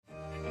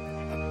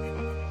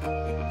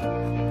Hey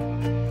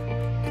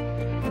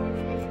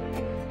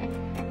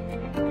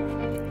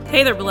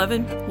there,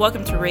 beloved.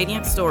 Welcome to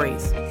Radiant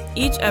Stories.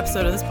 Each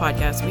episode of this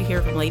podcast, we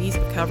hear from ladies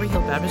of Calvary Hill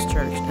Baptist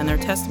Church and their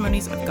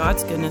testimonies of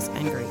God's goodness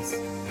and grace.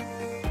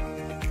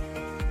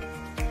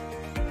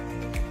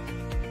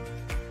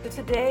 So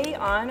today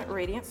on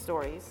Radiant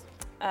Stories,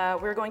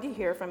 we're going to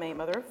hear from a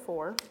mother of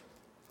four,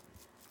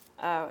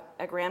 a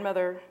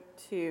grandmother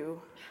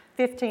to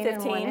 15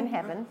 and one in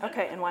heaven.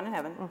 Okay, and one in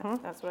heaven. Mm-hmm.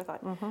 That's what I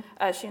thought.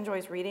 Mm-hmm. She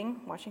enjoys reading,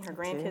 watching her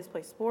grandkids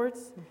play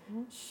sports.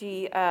 Mm-hmm.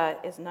 She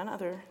is none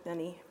other than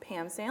the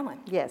Pam Sandlin.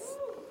 Yes.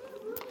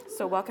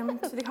 So welcome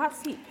to the hot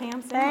seat,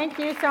 Pam Sandlin. Thank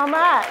you so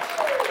much.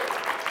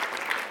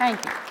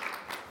 Thank you.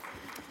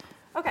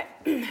 Okay,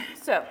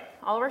 so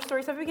all of our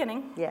stories have a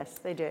beginning. Yes,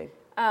 they do.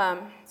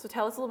 So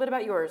tell us a little bit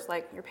about yours,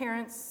 like your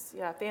parents,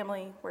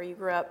 family, where you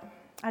grew up.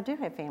 I do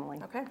have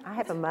family. Okay. I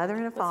have a mother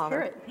and a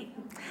father. Let's hear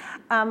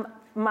it.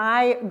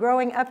 My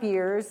growing up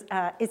years,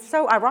 it's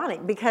so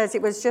ironic because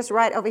it was just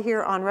right over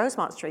here on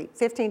Rosemont Street,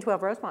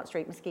 1512 Rosemont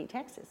Street, Mesquite,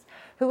 Texas.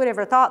 Who would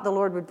ever thought the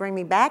Lord would bring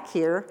me back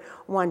here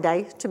one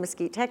day to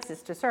Mesquite,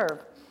 Texas to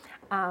serve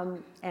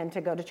and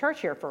to go to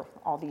church here for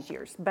all these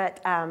years. But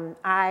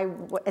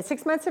at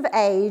 6 months of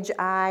age,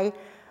 I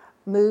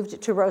moved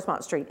to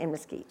Rosemont Street in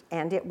Mesquite.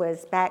 And it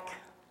was back,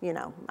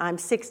 I'm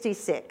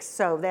 66,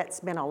 so that's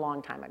been a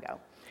long time ago.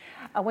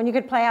 When you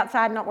could play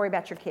outside and not worry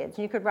about your kids.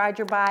 You could ride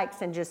your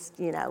bikes and just,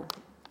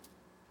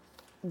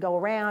 go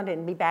around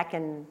and be back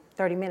in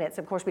 30 minutes.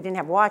 Of course, we didn't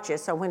have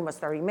watches, so when was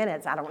 30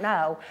 minutes? I don't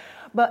know.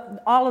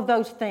 But all of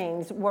those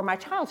things were my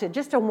childhood.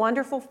 Just a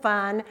wonderful,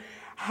 fun,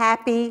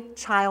 happy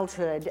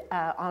childhood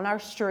on our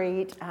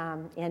street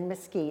in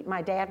Mesquite.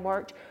 My dad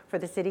worked for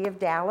the city of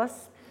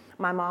Dallas.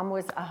 My mom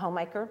was a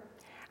homemaker.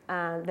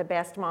 The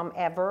best mom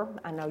ever.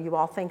 I know you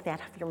all think that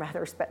of your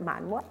mothers, but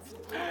mine was.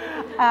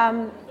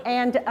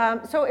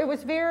 So it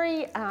was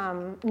very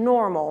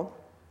normal,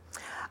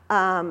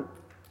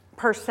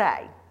 per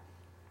se.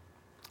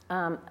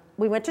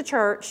 We went to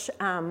church.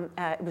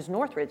 It was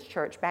Northridge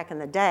Church back in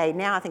the day.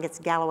 Now I think it's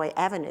Galloway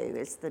Avenue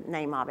is the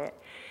name of it.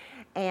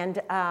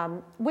 And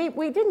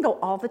we didn't go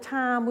all the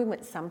time. We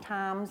went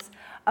sometimes.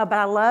 But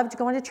I loved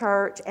going to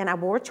church, and I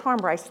wore a charm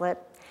bracelet.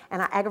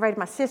 And I aggravated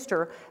my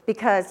sister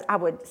because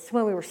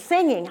when we were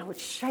singing, I would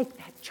shake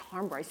that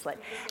charm bracelet.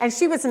 And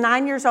she was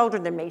 9 years older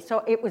than me,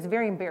 so it was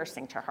very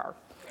embarrassing to her.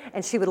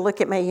 And she would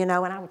look at me, and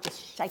I would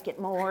just shake it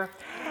more.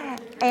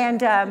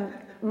 And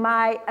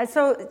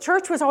so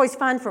church was always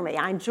fun for me.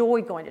 I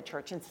enjoyed going to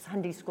church and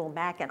Sunday school and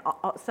back. And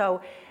so,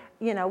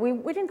 we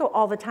didn't go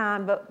all the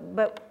time,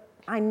 but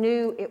I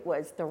knew it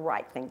was the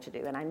right thing to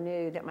do. And I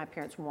knew that my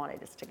parents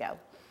wanted us to go.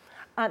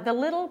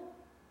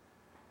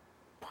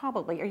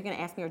 Probably. Are you going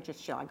to ask me or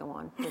just shall I go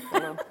on?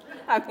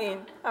 I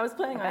was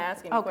planning on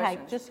asking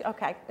questions. Just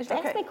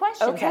ask me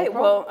questions. Okay,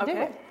 April. well, okay.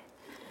 Do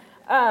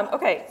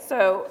it.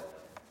 So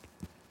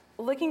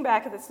looking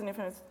back at the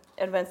significant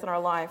events in our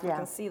life, we Yeah.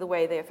 can see the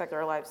way they affect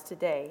our lives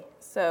today.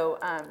 So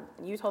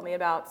you told me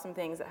about some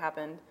things that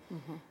happened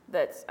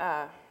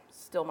that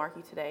still mark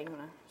you today. You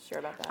want to share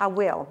about that? I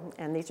will,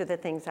 and these are the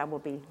things I will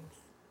be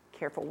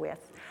careful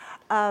with.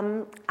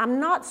 I'm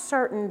not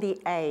certain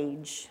the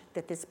age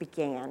that this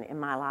began in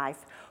my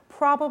life.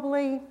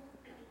 Probably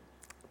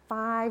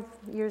 5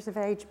 years of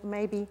age,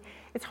 maybe.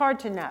 It's hard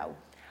to know.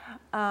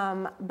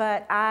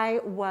 But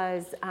I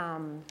was,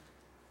 how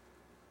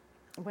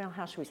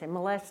should we say,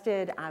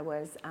 molested. I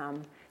was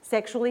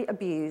sexually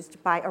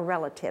abused by a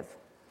relative,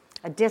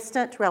 a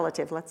distant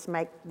relative. Let's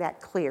make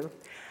that clear.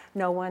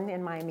 No one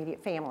in my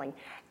immediate family.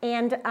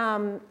 And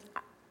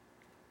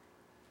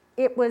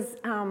it was...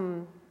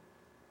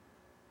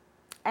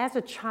 as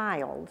a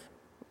child,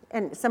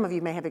 and some of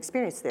you may have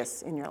experienced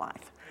this in your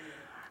life,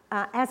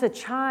 as a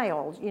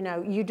child,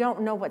 you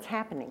don't know what's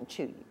happening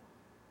to you.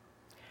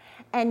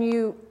 And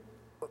you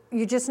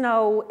just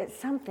know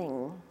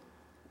something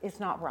is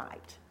not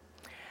right.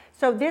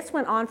 So this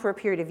went on for a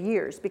period of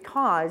years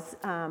because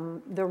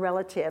the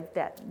relative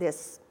that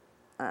this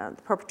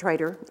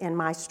perpetrator in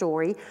my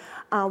story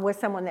was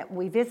someone that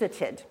we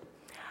visited.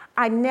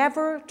 I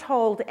never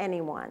told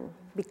anyone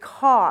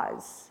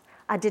because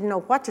I didn't know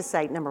what to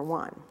say, number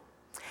one.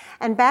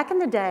 And back in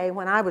the day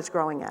when I was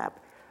growing up,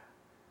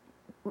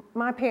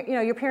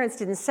 your parents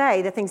didn't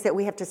say the things that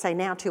we have to say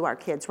now to our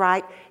kids,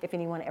 right? If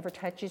anyone ever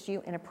touches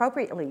you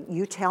inappropriately,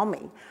 you tell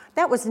me.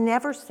 That was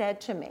never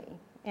said to me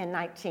in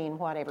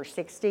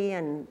 1960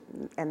 and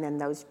then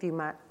those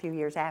few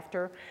years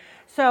after.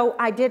 So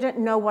I didn't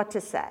know what to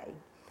say.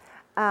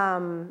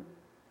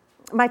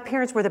 My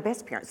parents were the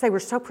best parents. They were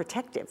so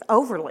protective,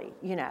 overly,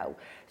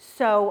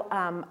 So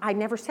I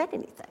never said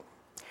anything.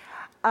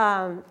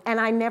 And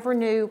I never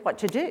knew what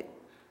to do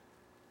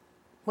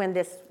when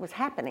this was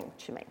happening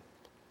to me.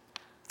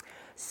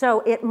 So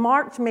it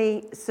marked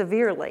me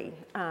severely.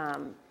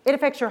 It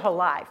affects your whole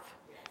life.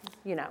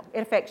 It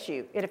affects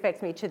you. It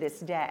affects me to this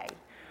day.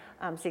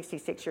 I'm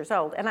 66 years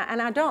old. And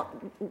I don't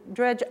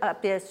dredge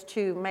up this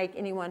to make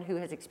anyone who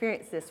has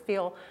experienced this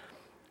feel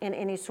in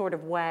any sort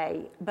of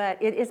way, but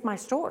it is my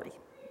story.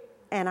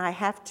 And I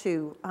have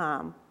to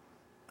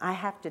I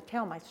have to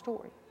tell my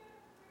story.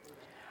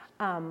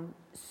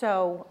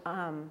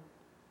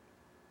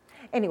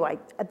 Anyway,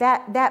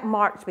 that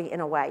marked me in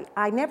a way.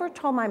 I never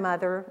told my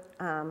mother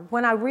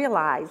when I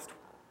realized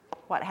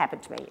what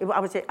happened to me. I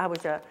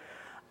was a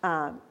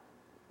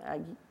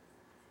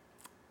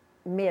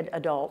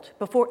mid-adult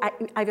before I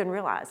even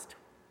realized.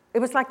 It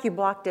was like you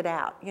blocked it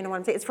out. You know what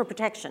I'm saying? It's for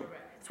protection.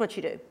 It's what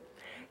you do.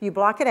 You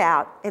block it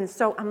out. And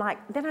so I'm like,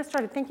 then I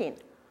started thinking,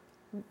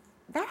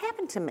 that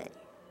happened to me.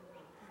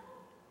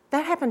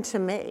 That happened to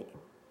me.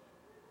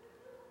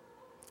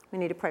 We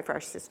need to pray for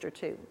our sister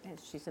too, and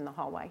she's in the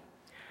hallway.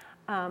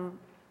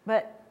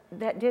 But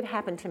that did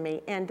happen to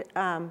me. And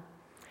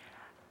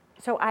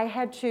so I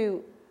had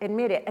to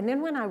admit it. And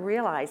then when I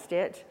realized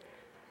it,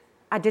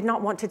 I did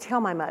not want to tell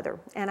my mother.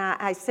 And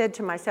I said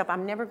to myself,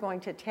 I'm never going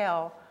to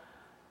tell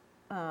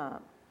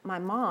my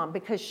mom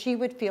because she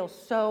would feel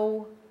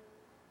so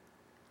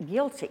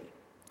guilty,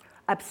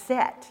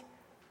 upset,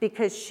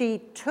 because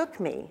she took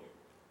me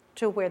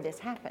to where this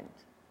happened,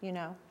 you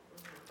know.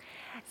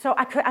 So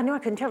I knew I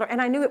couldn't tell her,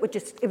 and I knew it would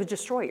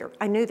destroy her.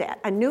 I knew that.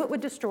 I knew it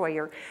would destroy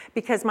her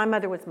because my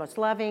mother was the most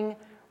loving,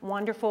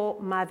 wonderful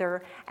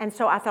mother. And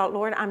so I thought,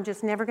 Lord, I'm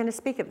just never going to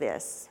speak of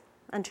this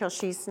until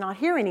she's not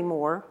here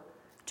anymore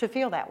to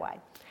feel that way.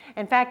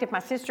 In fact, if my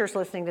sister's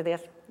listening to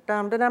this,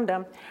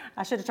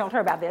 I should have told her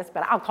about this,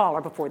 but I'll call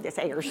her before this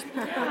airs.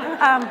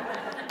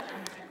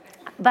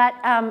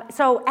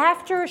 So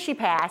after she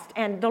passed,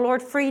 and the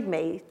Lord freed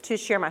me to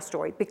share my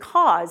story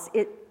because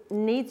it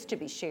needs to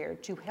be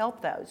shared to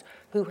help those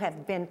who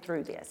have been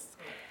through this.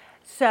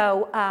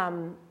 So,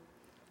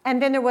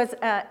 and then there was,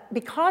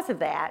 because of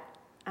that,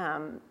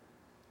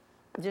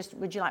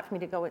 would you like for me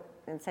to go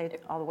and say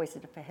all the ways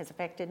it has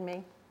affected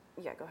me?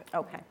 Yeah, go ahead.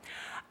 Okay.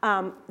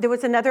 There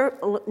was another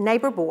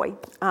neighbor boy,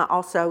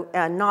 also,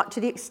 not to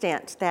the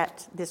extent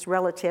that this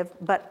relative,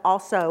 but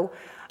also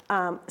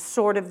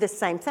sort of the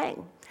same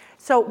thing.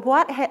 So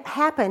what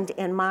happened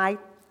in my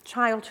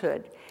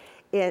childhood,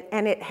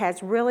 and it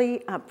has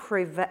really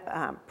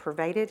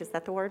pervaded, is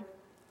that the word?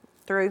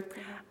 Through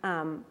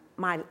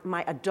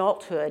my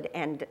adulthood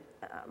and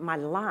my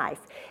life,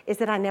 is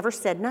that I never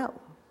said no,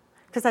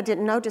 because I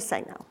didn't know to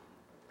say no.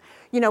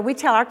 You know, we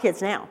tell our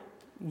kids now,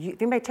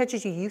 if anybody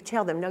touches you, you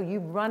tell them. No, you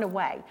run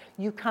away.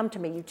 You come to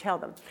me, you tell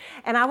them.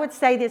 And I would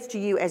say this to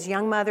you as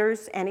young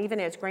mothers and even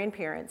as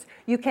grandparents,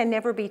 you can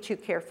never be too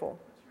careful.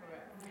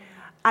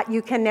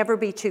 You can never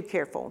be too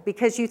careful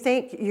because you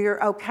think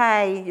you're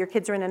okay, your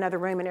kids are in another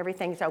room and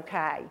everything's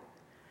okay.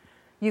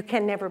 You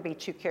can never be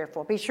too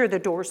careful. Be sure the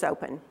door's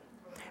open.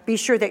 Be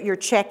sure that you're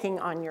checking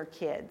on your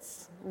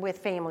kids with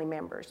family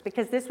members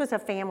because this was a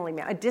family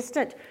member, a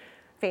distant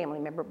family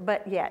member,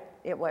 but yet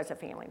it was a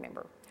family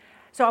member.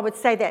 So I would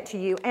say that to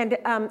you. And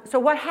so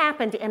what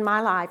happened in my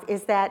life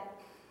is that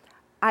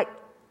I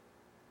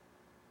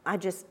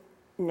just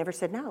never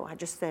said no. I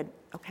just said,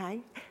 okay.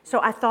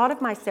 So I thought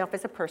of myself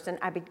as a person.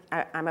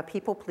 I'm a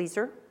people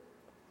pleaser.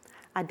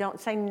 I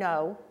don't say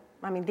no.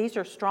 I mean, these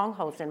are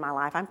strongholds in my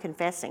life. I'm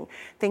confessing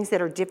things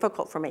that are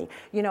difficult for me.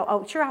 You know,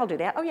 oh, sure, I'll do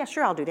that. Oh, yeah,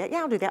 sure, I'll do that. Yeah,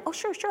 I'll do that. Oh,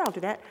 sure, I'll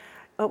do that.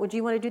 Oh, would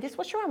you want to do this?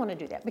 Well, sure, I want to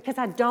do that. Because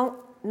I don't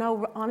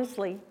know,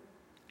 honestly,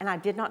 and I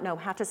did not know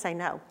how to say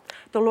no.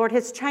 The Lord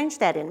has changed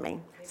that in me.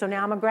 So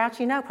now I'm a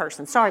grouchy no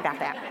person. Sorry about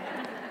that.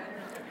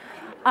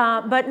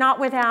 But not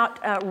without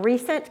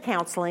recent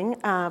counseling.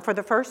 For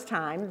the first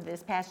time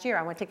this past year,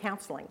 I went to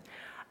counseling.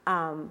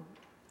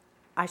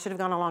 I should have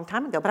gone a long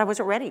time ago, but I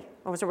wasn't ready.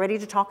 I wasn't ready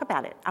to talk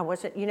about it. I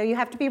wasn't, you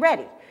have to be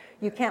ready.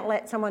 You can't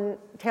let someone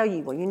tell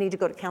you, well, you need to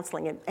go to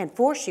counseling and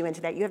force you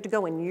into that. You have to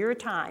go in your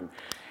time.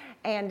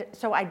 And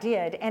so I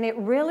did, and it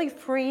really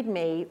freed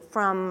me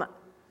from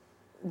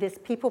this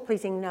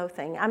people-pleasing no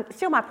thing.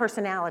 Still my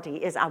personality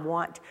is I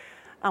want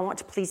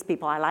to please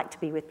people. I like to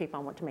be with people.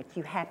 I want to make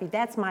you happy.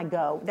 That's my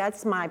go.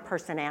 That's my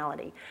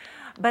personality.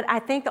 But I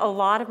think a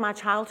lot of my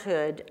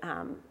childhood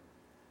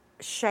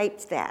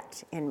shaped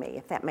that in me,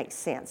 if that makes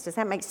sense. Does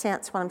that make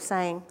sense, what I'm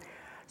saying?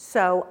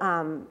 So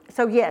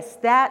yes,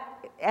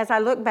 that, as I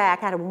look back,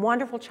 I had a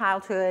wonderful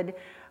childhood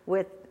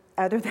with,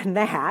 other than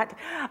that,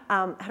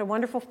 had a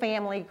wonderful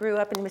family, grew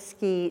up in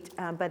Mesquite,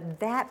 but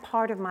that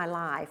part of my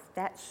life,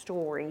 that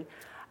story,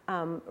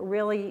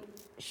 really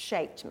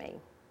shaped me.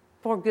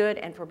 For good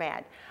and for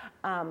bad.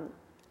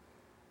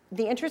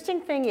 The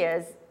interesting thing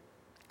is,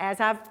 as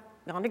I've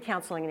gone to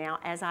counseling now,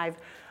 as I've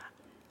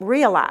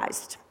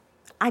realized,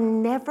 I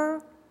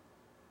never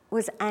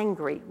was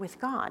angry with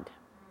God.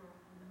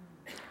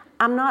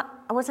 I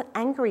wasn't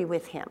angry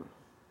with him.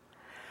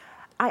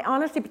 I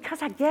honestly,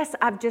 because I guess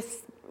I've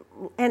just,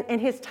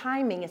 and his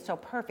timing is so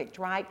perfect,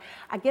 right?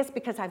 I guess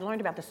because I've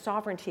learned about the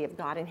sovereignty of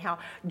God and how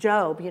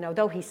Job,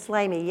 though he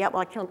slay me, yet will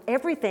I kill him,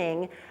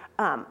 everything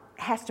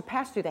has to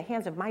pass through the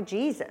hands of my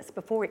Jesus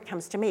before it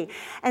comes to me.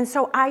 And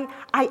so I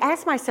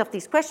ask myself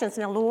these questions.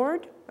 Now,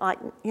 Lord,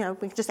 we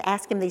can just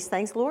ask him these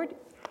things. Lord,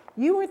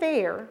 you were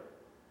there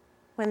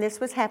when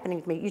this was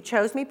happening to me. You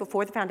chose me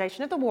before the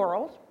foundation of the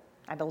world.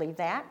 I believe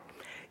that.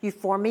 You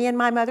formed me in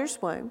my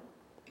mother's womb.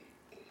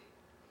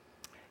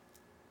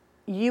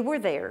 You were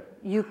there.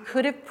 You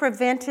could have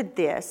prevented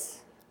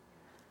this,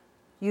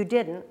 You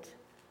didn't,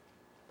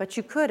 but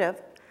you could have.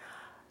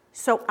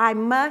 So I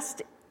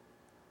must,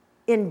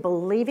 in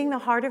believing the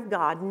heart of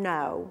God,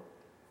 know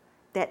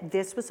that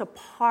this was a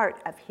part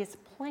of his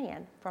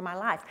plan for my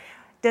life.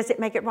 Does it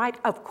make it right?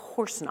 Of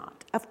course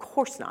not. Of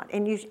course not.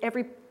 And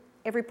every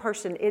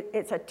person,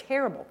 it's a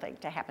terrible thing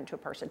to happen to a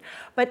person.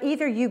 But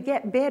either you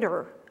get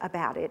bitter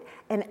about it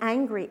and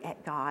angry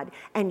at God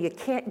and you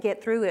can't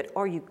get through it,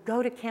 or you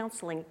go to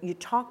counseling, you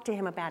talk to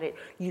him about it,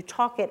 you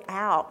talk it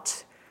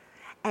out,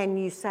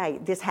 and you say,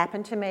 this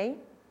happened to me,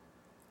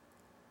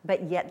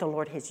 but yet the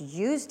Lord has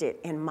used it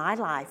in my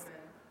life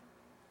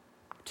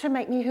to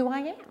make me who I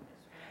am.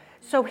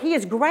 So he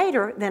is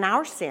greater than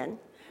our sin.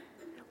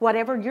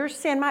 Whatever your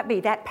sin might be,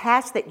 that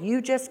past that you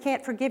just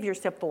can't forgive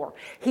yourself for,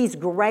 he's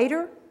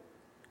greater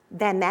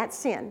than that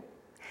sin.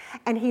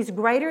 And he's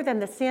greater than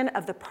the sin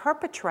of the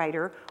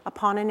perpetrator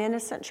upon an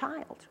innocent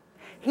child.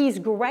 He's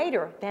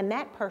greater than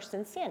that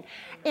person's sin.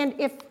 And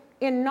if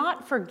in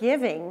not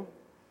forgiving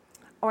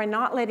or in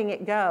not letting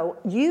it go,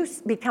 you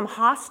become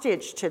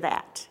hostage to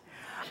that.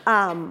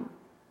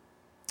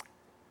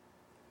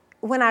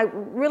 When I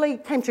really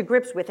came to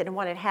grips with it and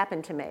what had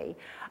happened to me,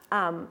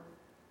 and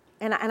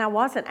I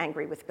wasn't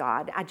angry with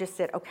God. I just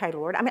said, okay,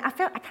 Lord. I mean, I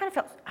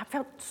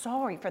felt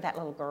sorry for that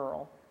little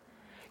girl.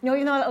 You know,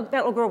 even though that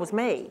little girl was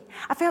me,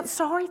 I felt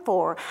sorry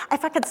for her.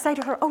 If I could say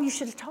to her, oh, you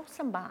should have told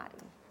somebody.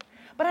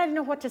 But I didn't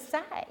know what to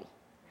say.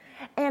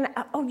 And,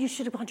 oh, you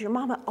should have gone to your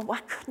mama. Oh, I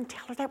couldn't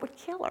tell her. That would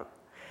kill her.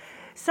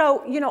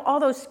 So, you know,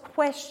 all those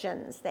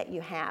questions that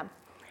you have.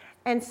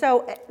 And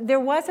so there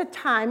was a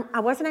time, I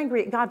wasn't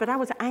angry at God, but I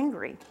was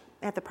angry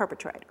at the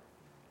perpetrator.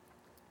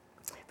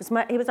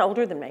 He was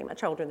older than me,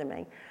 much older than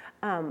me.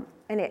 But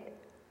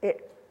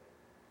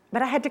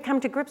I had to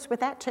come to grips with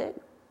that too.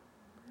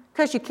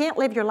 Because you can't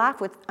live your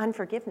life with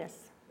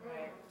unforgiveness.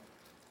 Right.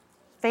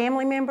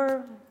 Family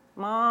member,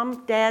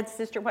 mom, dad,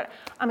 sister,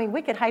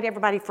 we could hate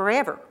everybody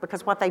forever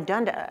because what they've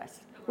done to us.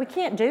 We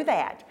can't do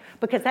that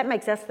because that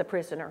makes us the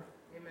prisoner.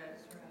 Amen.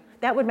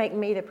 That would make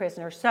me the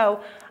prisoner.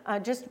 So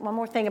just one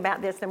more thing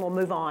about this, then we'll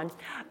move on.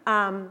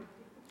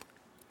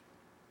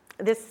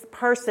 This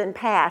person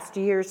passed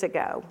years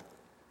ago,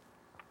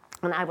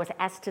 and I was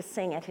asked to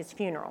sing at his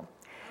funeral.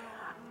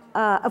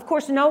 Of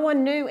course, no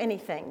one knew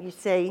anything, you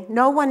see.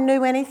 No one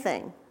knew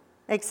anything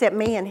except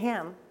me and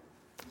him.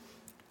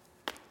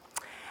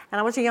 And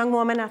I was a young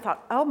woman. I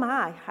thought, oh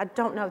my, I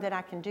don't know that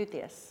I can do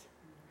this.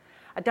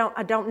 I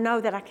don't know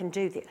that I can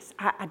do this.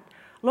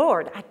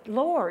 Lord, I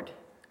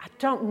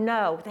don't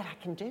know that I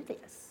can do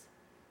this.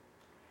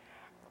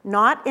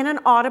 Not in an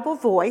audible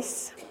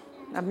voice.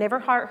 I've never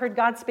heard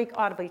God speak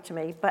audibly to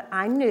me, but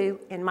I knew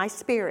in my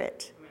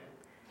spirit,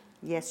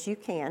 yes, you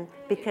can,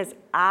 because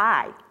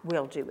I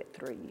will do it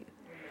through you.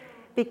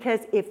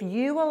 Because if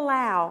you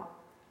allow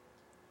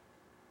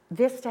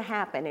this to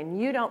happen and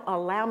you don't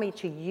allow me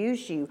to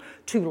use you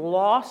to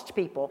lost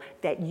people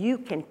that you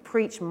can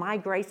preach my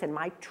grace and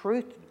my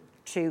truth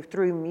to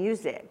through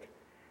music,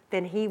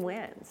 then he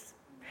wins.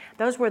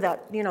 Those were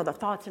the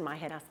thoughts in my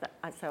head.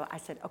 So I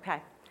said,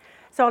 okay.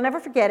 So I'll never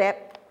forget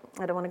it.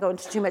 I don't want to go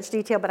into too much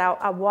detail, but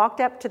I walked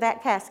up to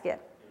that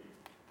casket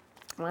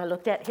and I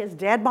looked at his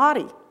dead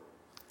body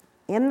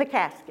in the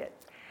casket.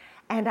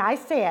 And I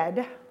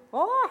said,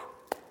 oh,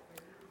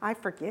 I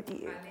forgive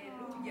you.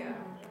 Hallelujah.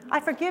 I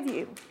forgive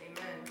you.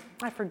 Amen.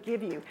 I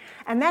forgive you.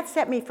 And that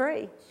set me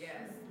free. Yes.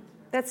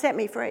 That set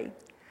me free.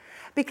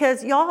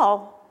 Because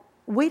y'all,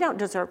 we don't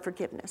deserve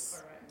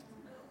forgiveness.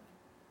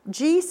 Right.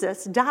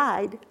 Jesus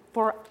died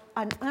for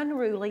an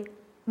unruly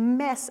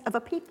mess of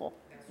a people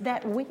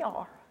that we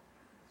are.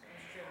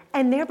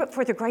 And there, but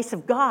for the grace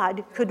of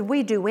God, could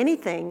we do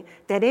anything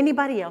that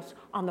anybody else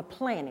on the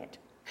planet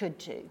could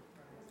do,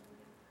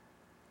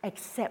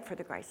 except for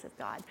the grace of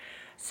God.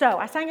 So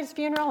I sang at his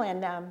funeral,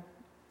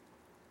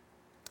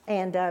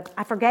 and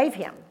I forgave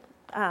him.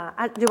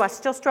 Do I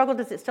still struggle?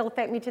 Does it still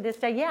affect me to this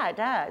day? Yeah, it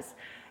does.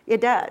 It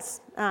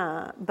does.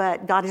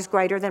 But God is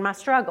greater than my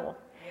struggle,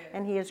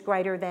 and he is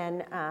greater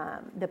than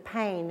the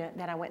pain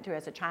that I went through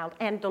as a child.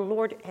 And the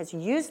Lord has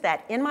used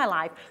that in my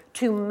life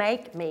to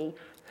make me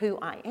who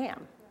I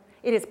am.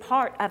 It is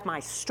part of my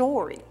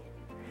story.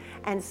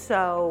 And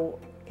so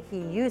he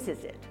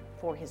uses it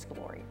for his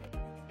glory.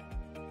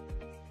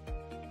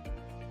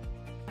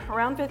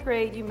 Around 5th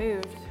grade, you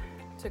moved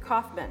to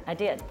Kaufman. I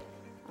did.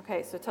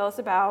 Okay, so tell us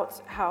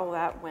about how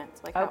that went.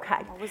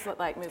 Okay. What was it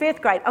like moving?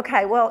 5th grade.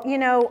 Okay, well,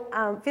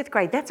 5th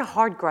grade, that's a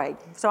hard grade.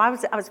 So I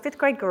was a 5th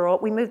grade girl.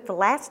 We moved the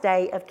last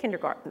day of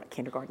kindergarten,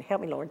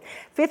 help me, Lord.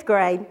 5th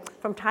grade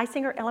from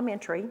Tysinger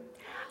Elementary.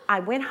 I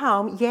went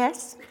home,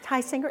 yes,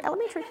 Tysinger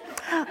Elementary.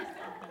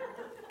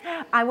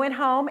 I went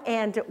home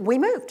and we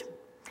moved.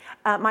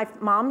 My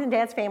mom and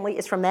dad's family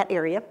is from that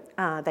area.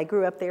 They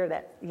grew up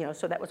there,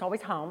 so that was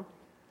always home.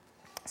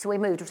 So we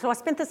moved. So I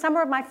spent the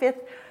summer of my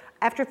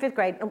after 5th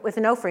grade with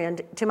no friend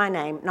to my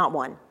name, not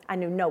one. I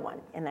knew no one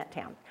in that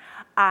town.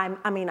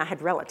 I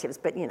had relatives,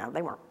 but,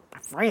 they weren't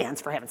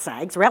friends, for heaven's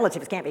sakes.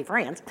 Relatives can't be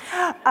friends.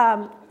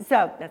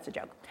 So that's a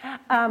joke.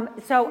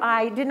 So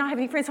I did not have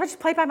any friends, so I just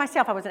played by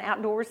myself. I was an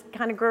outdoors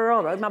kind of girl.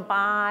 I rode my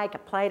bike. I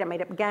played. I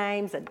made up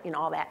games and,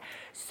 all that.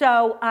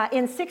 So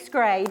in 6th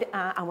grade,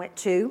 I went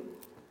to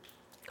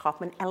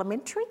Kaufman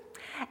Elementary,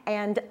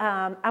 and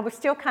I was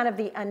still kind of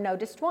the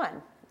unnoticed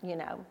one,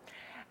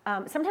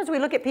 Sometimes we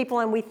look at people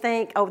and we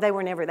think, oh, they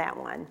were never that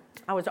one.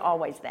 I was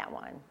always that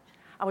one.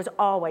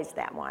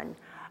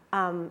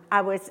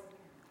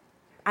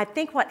 I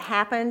think what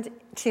happened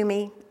to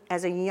me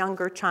as a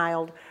younger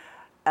child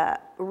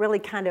really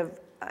kind of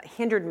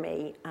hindered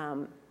me.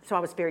 So I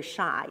was very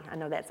shy. I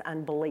know that's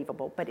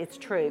unbelievable, but it's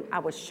true. I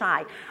was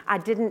shy. I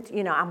didn't,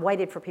 I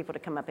waited for people to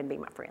come up and be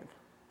my friend.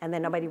 And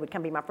then nobody would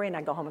come be my friend.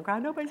 I'd go home and cry,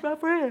 nobody's my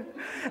friend.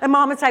 And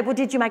Mom would say, well,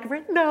 did you make a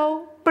friend?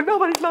 No, but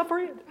nobody's my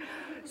friend.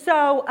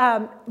 So,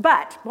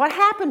 but what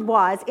happened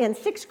was in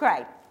 6th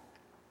grade,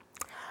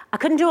 I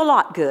couldn't do a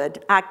lot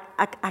good.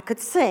 I could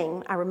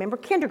sing. I remember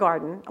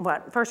kindergarten,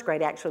 1st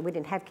grade actually. We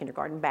didn't have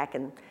kindergarten back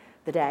in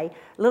the day.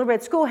 Little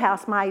Red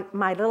Schoolhouse, my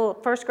little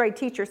 1st grade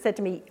teacher said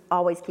to me,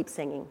 always keep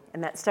singing.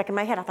 And that stuck in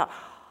my head. I thought,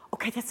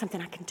 okay, that's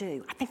something I can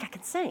do. I think I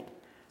can sing.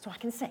 So I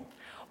can sing.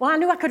 Well, I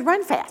knew I could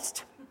run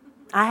fast.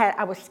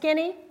 I was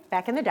skinny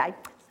back in the day.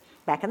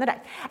 I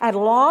had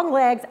long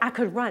legs. I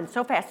could run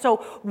so fast.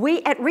 So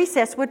we at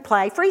recess would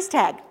play freeze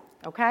tag,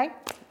 okay,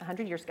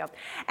 100 years ago.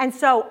 And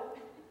so,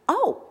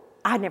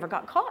 I never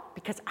got caught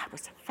because I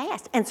was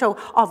fast. And so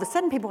all of a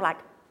sudden people were like,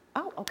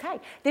 oh, okay.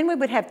 Then we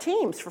would have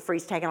teams for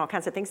freeze tag and all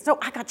kinds of things. So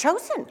I got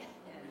chosen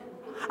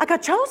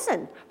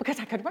because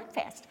I could run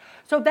fast.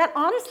 So that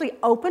honestly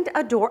opened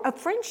a door of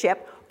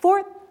friendship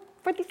for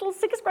these little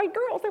 6th grade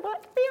girls. They were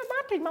like, be on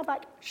my team. I'm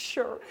like,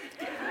 sure.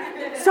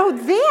 So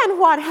then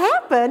what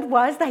happened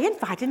was they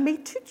invited me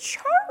to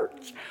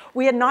church.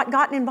 We had not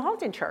gotten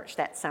involved in church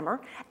that summer.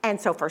 And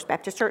so First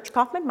Baptist Church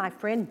Kaufman, my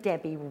friend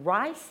Debbie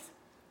Rice,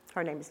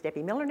 her name is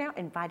Debbie Miller now,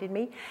 invited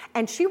me.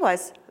 And she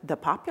was the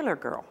popular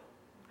girl.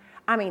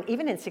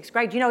 Even in 6th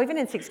grade, even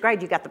in 6th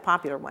grade, you got the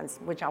popular ones,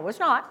 which I was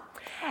not.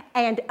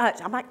 And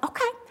I'm like,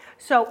 okay.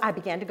 So I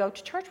began to go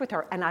to church with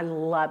her, and I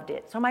loved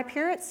it. So my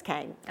parents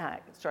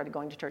started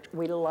going to church.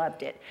 We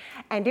loved it.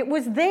 And it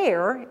was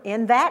there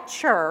in that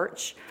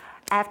church,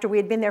 after we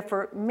had been there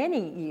for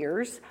many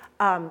years,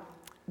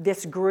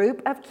 this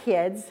group of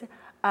kids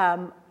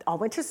all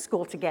went to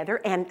school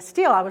together, and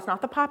still I was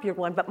not the popular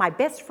one, but my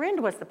best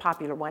friend was the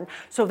popular one.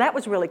 So that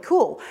was really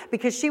cool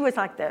because she was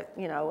like the,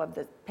 of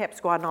the pep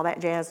squad and all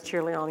that jazz,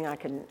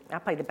 cheerleading. I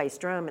played the bass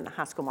drum in the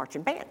high school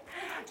marching band.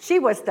 She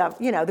was the,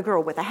 the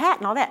girl with the hat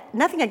and all that.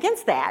 Nothing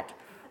against that,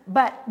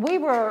 but we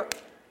were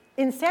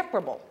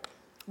inseparable.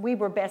 We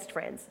were best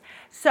friends.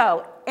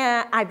 So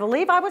I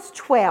believe I was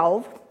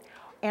 12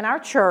 in our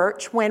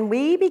church when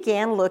we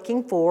began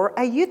looking for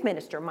a youth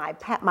minister.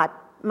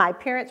 My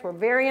parents were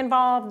very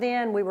involved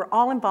then. We were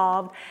all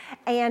involved.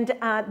 And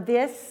I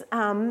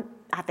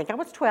think I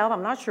was 12.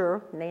 I'm not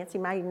sure. Nancy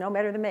may know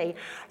better than me.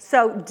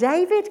 So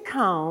David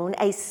Cone,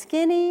 a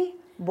skinny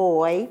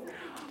boy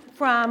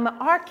from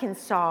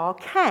Arkansas,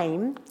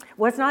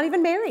 was not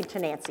even married to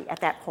Nancy at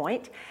that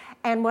point,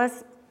 and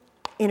was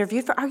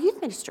interviewed for our youth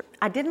minister.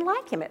 I didn't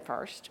like him at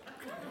first,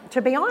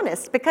 to be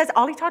honest, because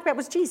all he talked about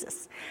was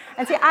Jesus.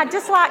 And see, I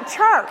just liked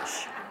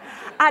church.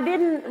 I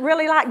didn't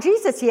really like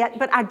Jesus yet,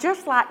 but I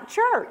just liked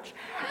church.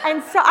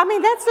 And so,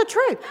 that's the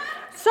truth.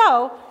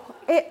 So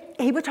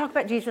he would talk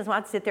about Jesus, and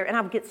I'd sit there, and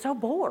I would get so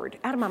bored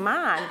out of my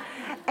mind.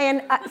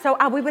 And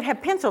we would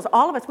have pencils,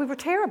 all of us. We were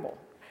terrible.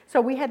 So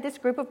we had this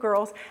group of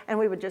girls, and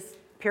we would just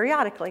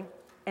periodically,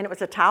 and it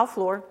was a tile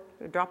floor,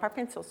 we would drop our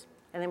pencils,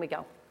 and then we'd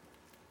go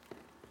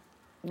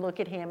look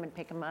at him and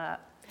pick him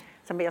up.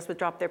 Somebody else would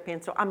drop their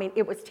pencil.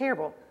 It was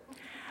terrible.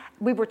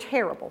 We were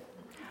terrible.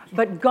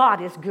 But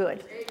God is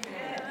good.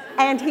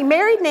 And he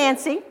married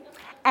Nancy,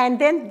 and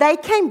then they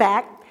came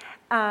back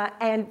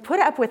and put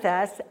up with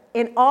us.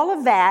 In all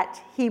of that,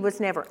 he was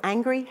never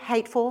angry,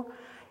 hateful.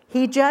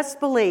 He just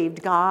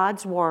believed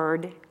God's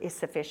word is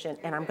sufficient,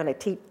 and I'm going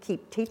to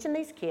keep teaching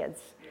these kids,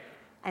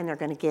 and they're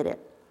going to get it.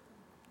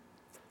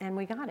 And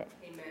we got it.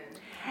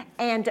 Amen.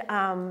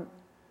 And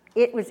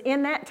it was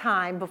in that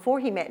time before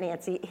he met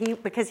Nancy,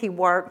 because he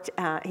worked,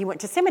 he went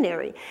to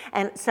seminary.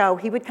 And so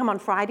he would come on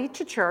Friday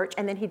to church,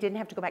 and then he didn't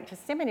have to go back to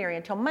seminary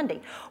until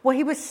Monday. Well,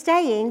 he was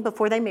staying,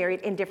 before they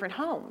married, in different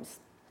homes.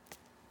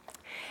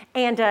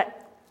 And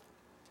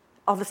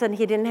all of a sudden,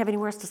 he didn't have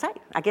anywhere else to stay.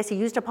 I guess he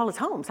used up all his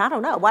homes. I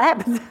don't know what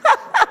happened.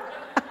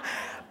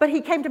 But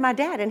he came to my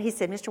dad, and he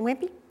said, Mr.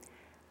 Wimpy,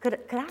 could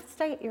I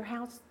stay at your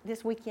house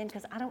this weekend?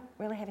 Because I don't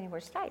really have anywhere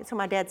to stay. And so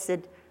my dad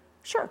said,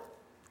 sure.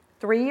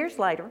 3 years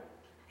later,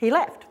 he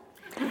left.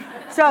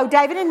 So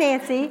David and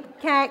Nancy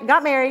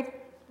got married,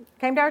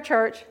 came to our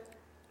church,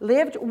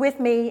 lived with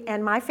me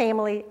and my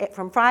family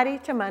from Friday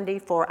to Monday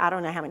for I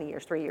don't know how many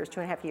years, 3 years,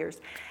 2.5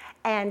 years.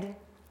 And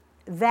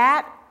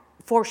that,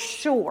 for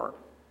sure,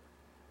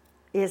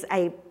 is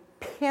a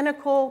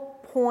pinnacle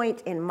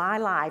point in my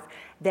life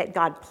that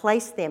God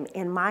placed them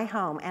in my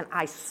home, and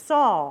I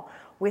saw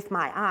with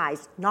my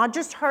eyes, not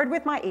just heard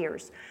with my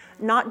ears,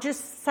 not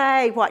just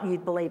say what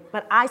you'd believe,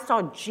 but I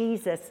saw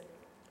Jesus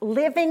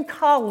living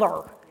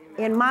color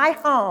in my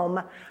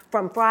home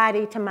from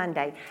Friday to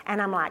Monday.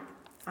 And I'm like,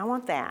 I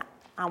want that.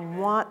 I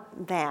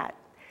want that.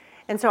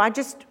 And so I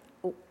just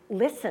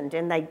listened,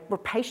 and they were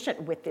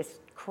patient with this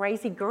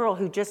crazy girl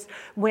who just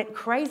went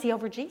crazy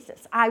over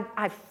Jesus.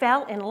 I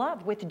fell in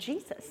love with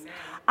Jesus.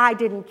 I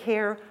didn't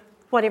care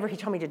whatever he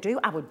told me to do,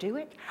 I would do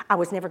it. I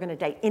was never going to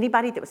date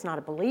anybody that was not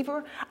a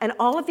believer. And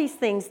all of these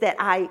things that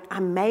I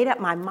made up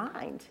my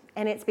mind.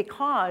 And it's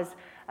because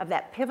of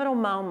that pivotal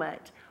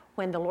moment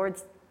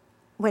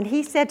when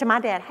he said to my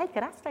dad, hey,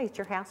 could I stay at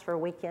your house for a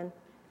weekend?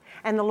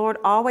 And the Lord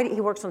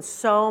he works on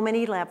so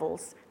many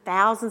levels,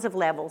 thousands of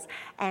levels.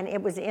 And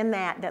it was in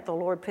that the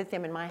Lord put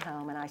them in my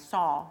home. And I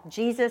saw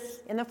Jesus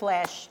in the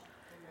flesh,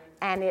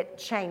 and it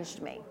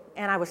changed me.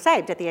 And I was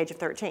saved at the age of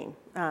 13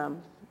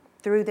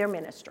 through their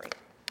ministry,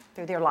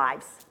 through their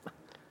lives.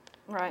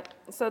 Right.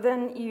 So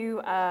then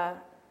you,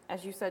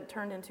 as you said,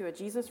 turned into a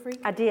Jesus freak?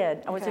 I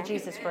did. I was a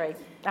Jesus freak.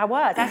 I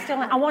was.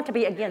 I want to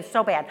be again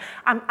so bad.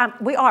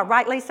 We are,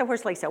 right, Lisa?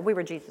 Where's Lisa? We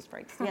were Jesus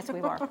freaks. Yes,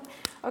 we were.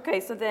 Okay,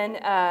 so then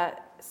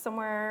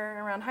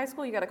somewhere around high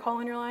school, you got a call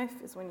in your life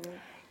is when you...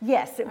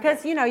 Yes,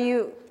 because, you got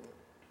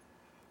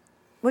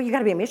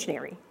to be a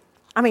missionary.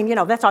 I mean,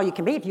 that's all you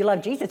can be. If you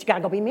love Jesus, you got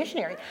to go be a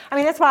missionary. I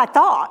mean, that's what I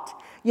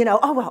thought.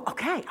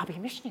 Okay, I'll be a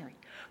missionary.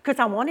 Because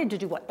I wanted to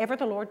do whatever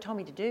the Lord told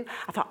me to do.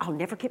 I thought, I'll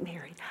never get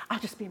married. I'll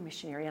just be a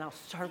missionary, and I'll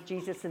serve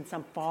Jesus in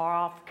some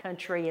far-off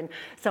country and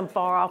some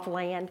far-off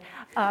land.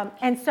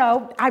 And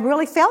so I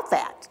really felt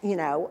that,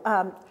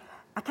 I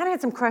kind of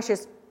had some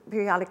crushes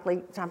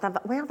periodically. So I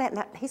thought, well,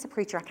 he's a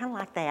preacher. I kind of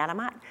like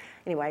that.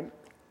 Anyway,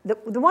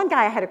 the one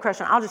guy I had a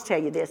crush on, I'll just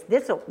tell you this.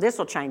 This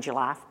will change your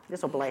life.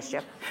 This will bless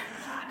you.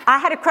 I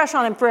had a crush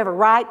on him forever,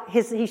 right?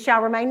 He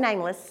shall remain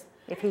nameless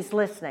if he's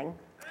listening.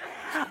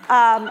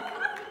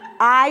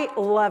 I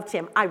loved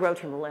him. I wrote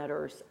him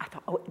letters. I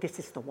thought, oh, this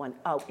is the one.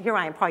 Oh, here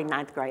I am, probably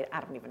 9th grade. I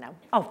don't even know.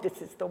 Oh,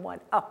 this is the one.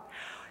 Oh.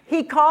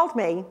 He called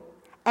me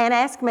and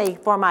asked me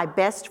for my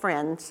best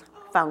friend's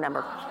phone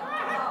number.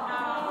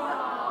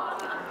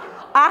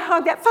 I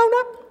hung that phone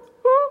up,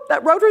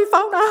 that rotary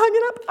phone. I hung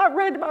it up. I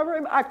ran to my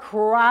room. I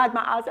cried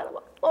my eyes out. I'm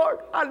like, Lord,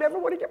 I never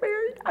want to get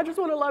married. I just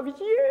want to love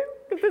you,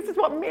 because this is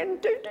what men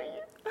do to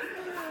you.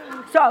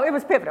 So it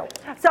was pivotal.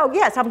 So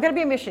yes, I'm going to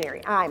be a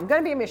missionary. I'm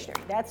going to be a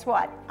missionary. That's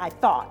what I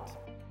thought.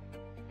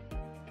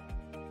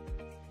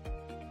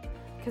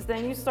 Because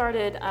then you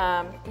started,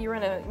 you were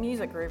in a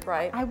music group,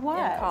 right? I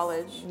was. In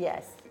college.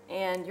 Yes.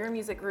 And your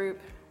music group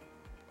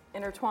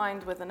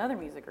intertwined with another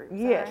music group.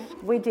 Yes,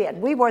 right? we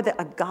did. We were the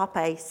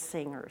Agape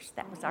Singers.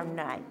 That was our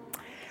name.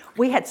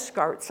 We had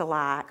skirts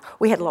alike.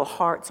 We had little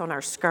hearts on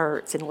our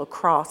skirts and little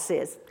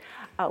crosses.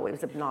 Oh, it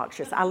was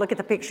obnoxious. I look at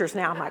the pictures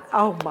now, I'm like,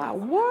 oh my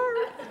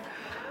word.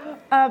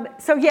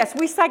 So yes,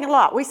 we sang a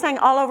lot. We sang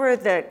all over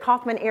the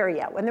Kaufman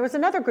area. When there was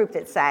another group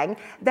that sang,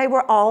 they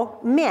were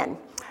all men,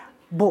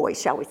 boys,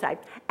 shall we say,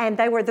 and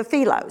they were the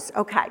Philos.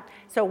 Okay,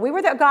 so we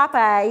were the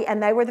Agape,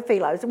 and they were the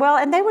Philos. Well,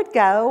 and they would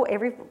go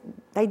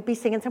they'd be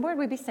singing somewhere,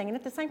 we'd be singing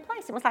at the same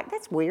place. It was like,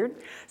 that's weird.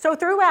 So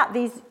throughout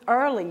these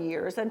early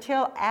years,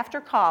 until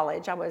after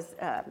college, I was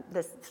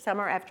the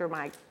summer after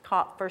my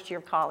first year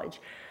of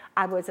college,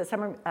 I was a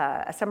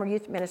summer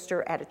youth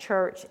minister at a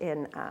church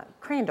in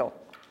Crandall.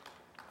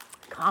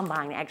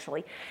 Combine,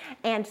 actually.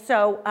 And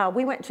so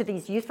we went to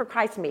these Youth for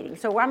Christ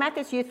meetings. So I'm at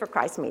this Youth for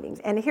Christ meetings,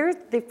 and here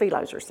the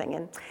Philos are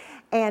singing.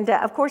 And,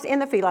 of course, in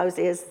the Philos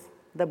is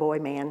the boy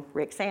man,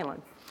 Rick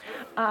Sandlin.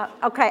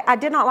 Okay, I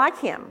did not like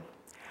him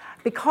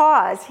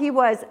because he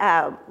was,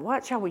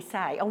 what shall we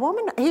say, a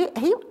woman. He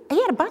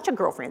had a bunch of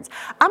girlfriends.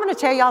 I'm going to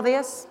tell y'all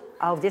this.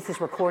 Oh, this is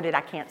recorded.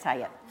 I can't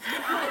say it.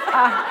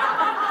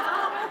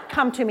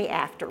 Come to me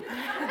after.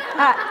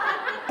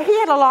 He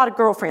had a lot of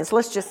girlfriends,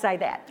 let's just say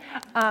that.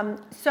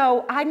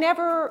 So I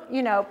never,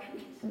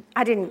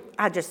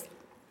 I just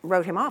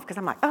wrote him off because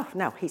I'm like, oh,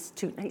 no, he's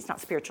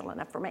not spiritual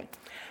enough for me.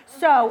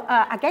 So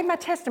I gave my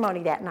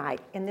testimony that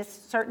night in this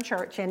certain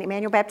church, in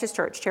Emmanuel Baptist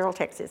Church, Terrell,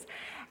 Texas.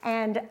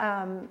 And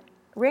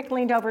Rick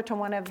leaned over to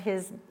one of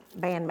his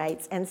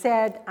bandmates and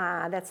said,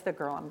 that's the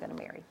girl I'm going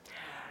to marry.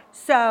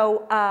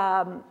 So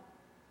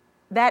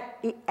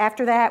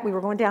after that, we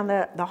were going down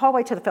the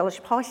hallway to the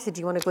fellowship hall. He said, do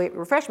you want to go get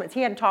refreshments?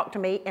 He hadn't talked to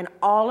me in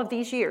all of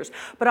these years.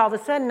 But all of a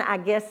sudden, I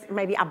guess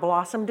maybe I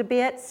blossomed a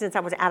bit. Since I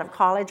was out of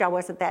college, I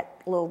wasn't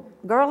that little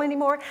girl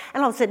anymore.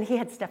 And all of a sudden, he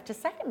had stuff to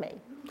say to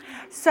me.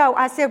 So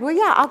I said, well,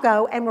 yeah, I'll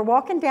go. And we're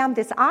walking down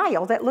this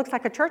aisle that looks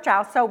like a church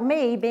aisle. So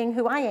me, being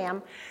who I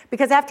am,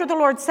 because after the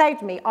Lord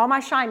saved me, all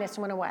my shyness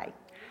went away.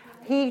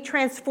 He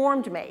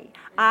transformed me.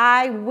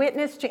 I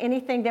witnessed to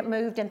anything that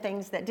moved and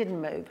things that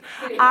didn't move.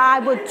 I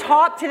would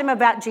talk to them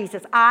about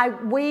Jesus.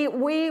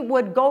 We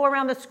would go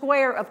around the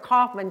square of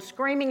Kaufman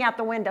screaming out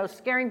the window,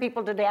 scaring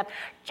people to death.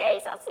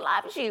 Jesus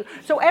loves you.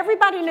 So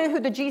everybody knew who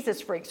the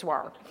Jesus freaks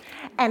were.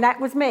 And that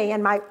was me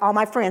and all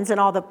my friends and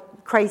all the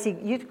crazy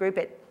youth group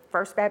at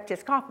First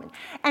Baptist Kaufman.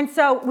 And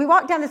so we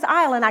walked down this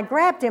aisle, and I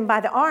grabbed him by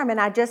the arm, and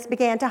I just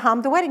began to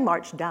hum the wedding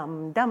march.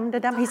 Dum, dum, da,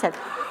 dum. He said,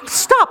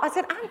 stop. I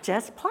said, I'm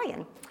just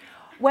playing.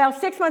 Well,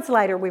 6 months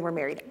later, we were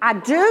married. I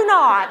do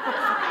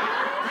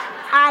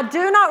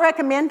not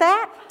recommend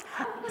that.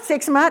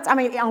 6 months, I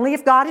mean, only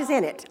if God is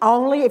in it.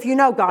 Only if you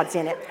know God's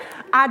in it.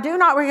 I do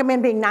not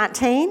recommend being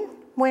 19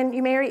 when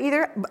you marry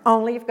either,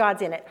 only if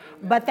God's in it.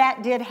 But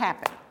that did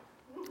happen.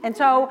 And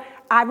so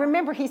I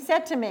remember he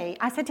said to me,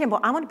 I said to him, well,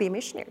 I want to be a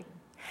missionary.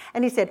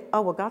 And he said,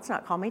 oh, well, God's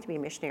not called me to be a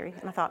missionary.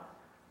 And I thought,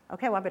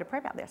 okay, well, I better pray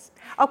about this.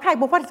 Okay,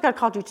 well, what has God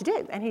called you to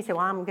do? And he said,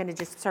 well, I'm going to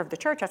just serve the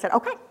church. I said,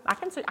 okay, I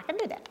can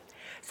do that.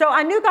 So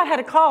I knew God had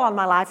a call on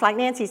my life. Like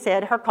Nancy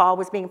said, her call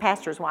was being a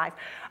pastor's wife.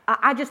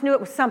 I just knew it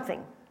was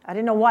something. I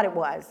didn't know what it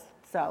was.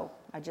 So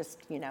I just,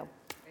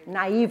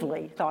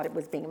 naively thought it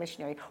was being a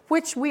missionary,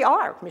 which we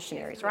are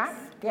missionaries, right?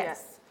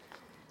 Yes.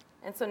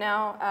 And so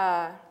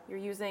now you're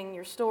using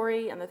your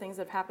story and the things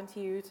that have happened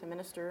to you to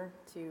minister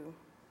to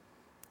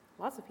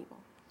lots of people,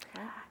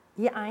 right?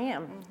 Yeah, I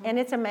am. Mm-hmm. And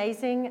it's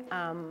amazing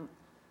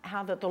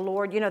how the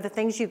Lord, the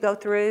things you go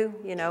through,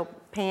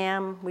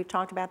 Pam, we've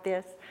talked about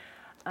this,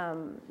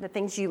 the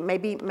things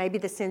maybe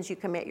the sins you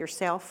commit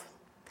yourself,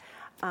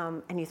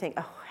 and you think,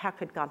 oh, how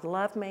could God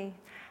love me?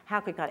 How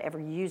could God ever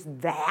use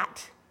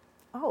that?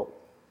 Oh,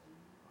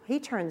 he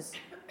turns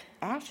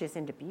ashes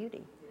into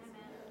beauty.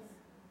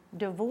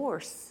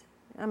 Divorce.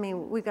 I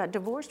mean, we've got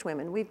divorced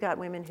women. We've got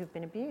women who've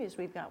been abused.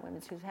 We've got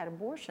women who've had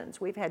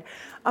abortions. We've got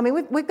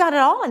it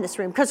all in this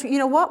room. Because you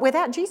know what?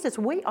 Without Jesus,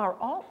 we are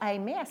all a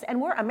mess.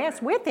 And we're a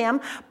mess with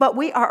him, but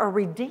we are a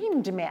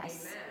redeemed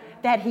mess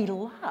that he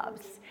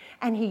loves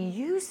and he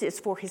uses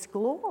for his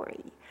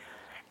glory.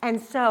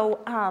 And so,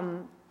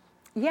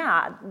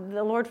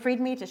 the Lord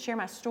freed me to share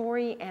my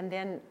story, and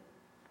then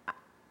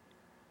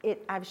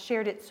I've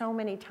shared it so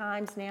many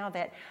times now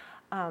that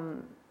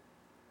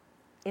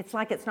it's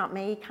like it's not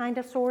me, kind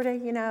of, sort of,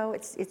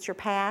 it's your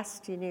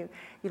past. You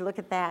look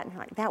at that and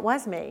you're like, that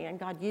was me, and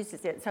God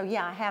uses it. So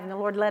yeah, I have, and the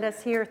Lord led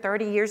us here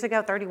 31 years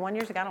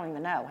ago, I don't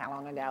even know how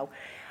long ago,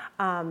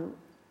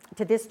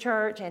 to this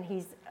church, and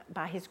he's,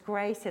 by his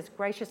grace, has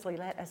graciously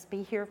let us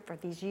be here for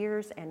these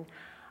years and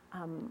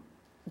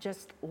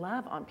just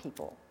love on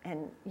people.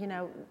 And,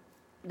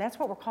 that's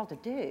what we're called to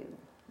do.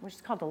 We're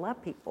just called to love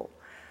people.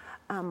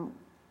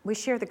 We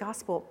share the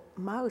gospel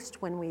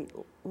most when we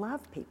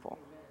love people.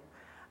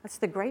 That's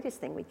the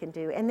greatest thing we can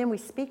do. And then we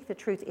speak the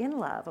truth in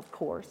love, of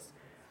course,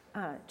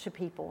 to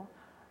people.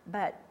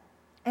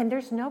 And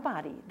there's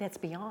nobody that's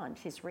beyond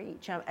his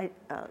reach.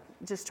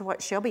 Just to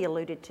what Shelby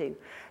alluded to,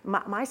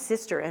 my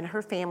sister and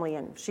her family,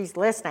 and she's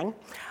listening,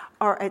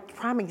 are a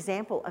prime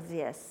example of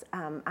this.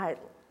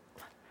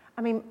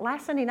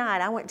 Last Sunday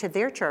night I went to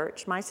their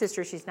church. My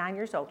sister, she's 9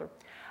 years older.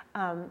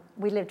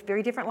 We lived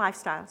very different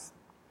lifestyles.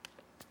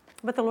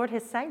 But the Lord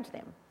has saved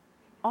them,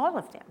 all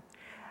of them.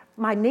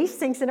 My niece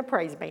sings in a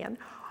praise band.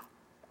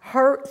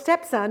 Her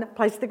stepson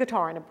plays the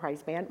guitar in a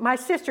praise band. My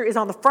sister is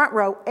on the front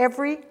row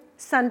every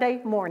Sunday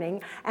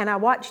morning, and I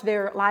watch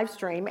their live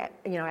stream,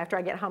 after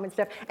I get home and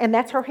stuff, and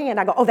that's her hand.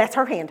 I go, oh, that's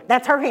her hand.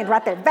 That's her hand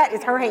right there. That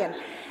is her hand.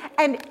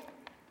 And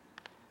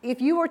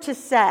if you were to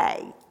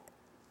say,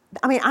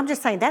 I'm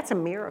just saying that's a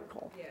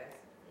miracle. Yes.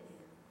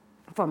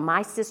 For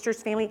my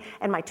sister's family,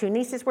 and my two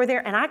nieces were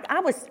there, and I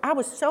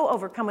was so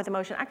overcome with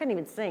emotion, I couldn't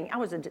even sing. I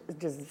was a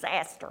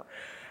disaster,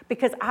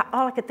 because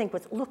all I could think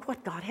was, look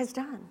what God has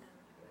done.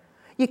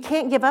 You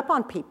can't give up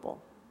on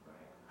people.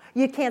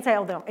 You can't say,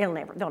 oh, they'll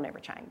never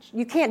change.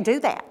 You can't do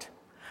that,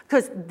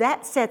 because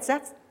that sets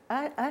us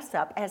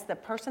up as the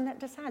person that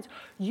decides.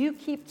 You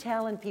keep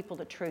telling people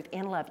the truth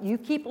in love. You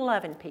keep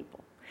loving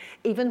people,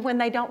 even when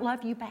they don't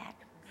love you back.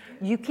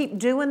 You keep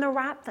doing the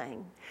right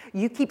thing.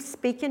 You keep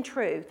speaking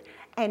truth.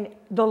 And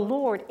the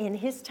Lord, in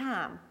his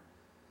time,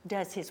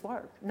 does his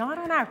work. Not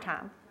on our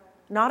time.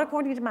 Not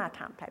according to my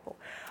timetable.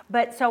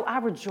 But so I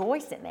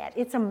rejoice in that.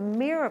 It's a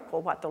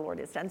miracle what the Lord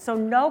has done. So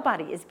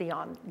nobody is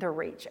beyond the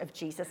reach of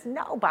Jesus.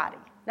 Nobody.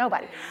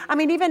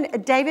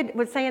 Even David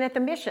was saying at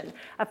the mission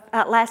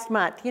last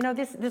month,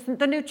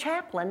 the new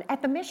chaplain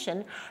at the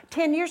mission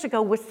 10 years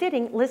ago was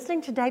sitting,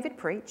 listening to David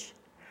preach,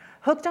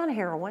 hooked on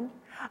heroin,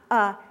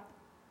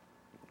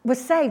 was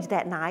saved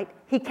that night.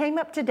 He came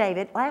up to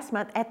David last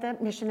month at the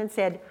mission and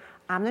said,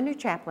 I'm the new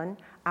chaplain.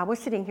 I was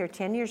sitting here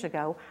 10 years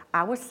ago.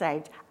 I was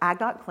saved. I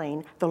got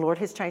clean. The Lord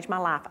has changed my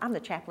life. I'm the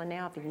chaplain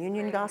now of the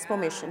Union Gospel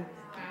Mission.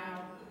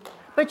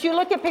 But you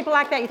look at people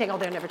like that, you think, oh,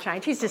 they'll never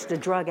change. He's just a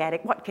drug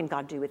addict. What can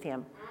God do with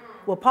him?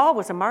 Well, Paul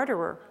was a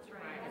murderer.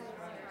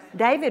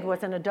 David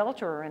was an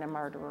adulterer and a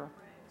murderer.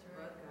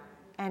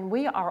 And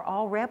we are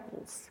all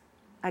rebels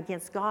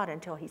against God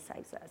until he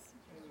saves us.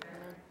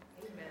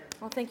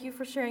 Well, thank you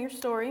for sharing your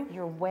story.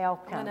 You're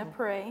welcome. I'm going to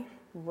pray.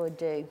 Would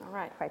do. All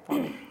right. Pray for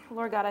me.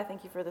 Lord God, I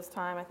thank you for this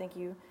time. I thank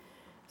you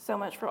so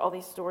much for all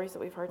these stories that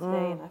we've heard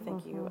today, and I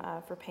thank you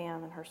for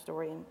Pam and her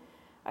story, and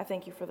I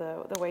thank you for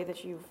the way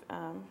that you've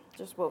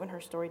just woven her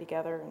story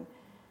together, and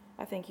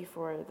I thank you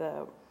for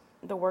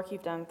the work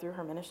you've done through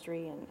her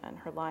ministry and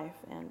her life,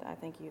 and I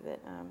thank you that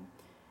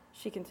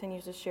she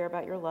continues to share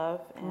about your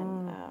love,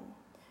 and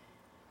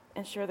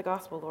share the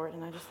gospel, Lord.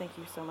 And I just thank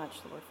you so much,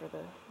 Lord, for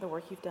the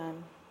work you've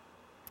done.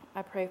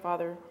 I pray,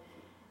 Father,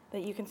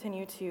 that you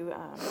continue to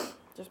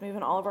just move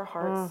in all of our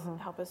hearts,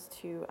 help us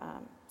to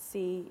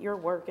see your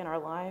work in our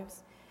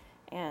lives.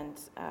 And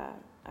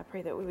I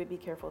pray that we would be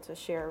careful to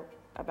share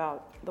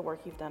about the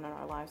work you've done in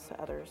our lives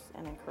to others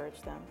and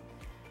encourage them.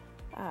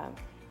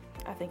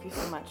 I thank you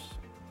so much.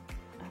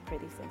 I pray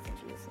these things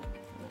in Jesus' name.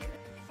 Amen.